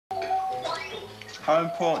How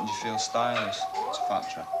important do you feel style is to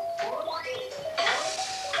Factory?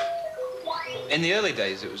 In the early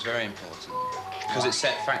days, it was very important because it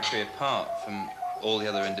set Factory apart from all the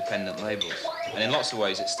other independent labels. And in lots of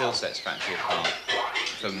ways, it still sets Factory apart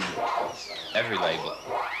from every label.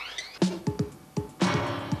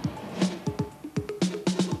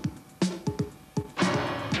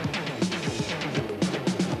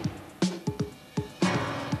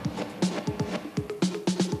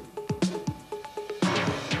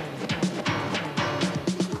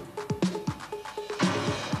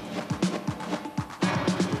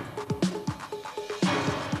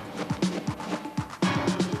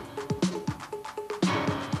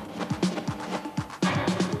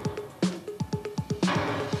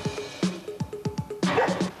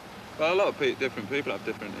 Well, a lot of different people have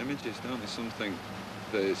different images, don't they? Some think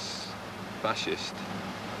that it's fascist,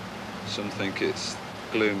 some think it's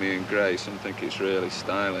gloomy and grey, some think it's really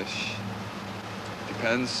stylish.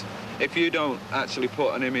 Depends. If you don't actually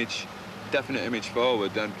put an image, definite image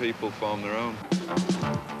forward, then people form their own.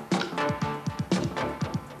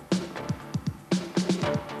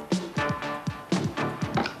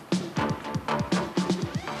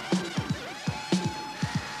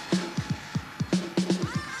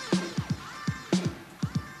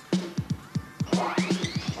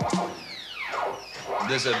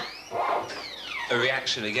 There's a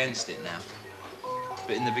reaction against it now,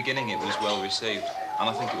 but in the beginning it was well received, and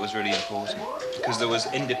I think it was really important because there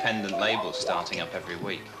was independent labels starting up every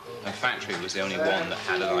week, and Factory was the only one that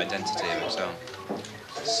had an identity of its own.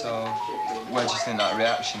 So, where do you think that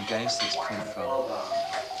reaction against it's come from?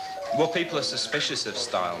 Well, people are suspicious of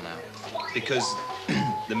style now because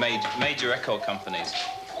the major record companies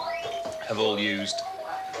have all used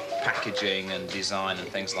packaging and design and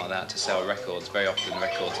things like that to sell records. Very often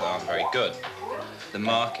records aren't very good. The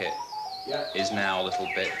market is now a little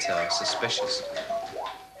bit suspicious.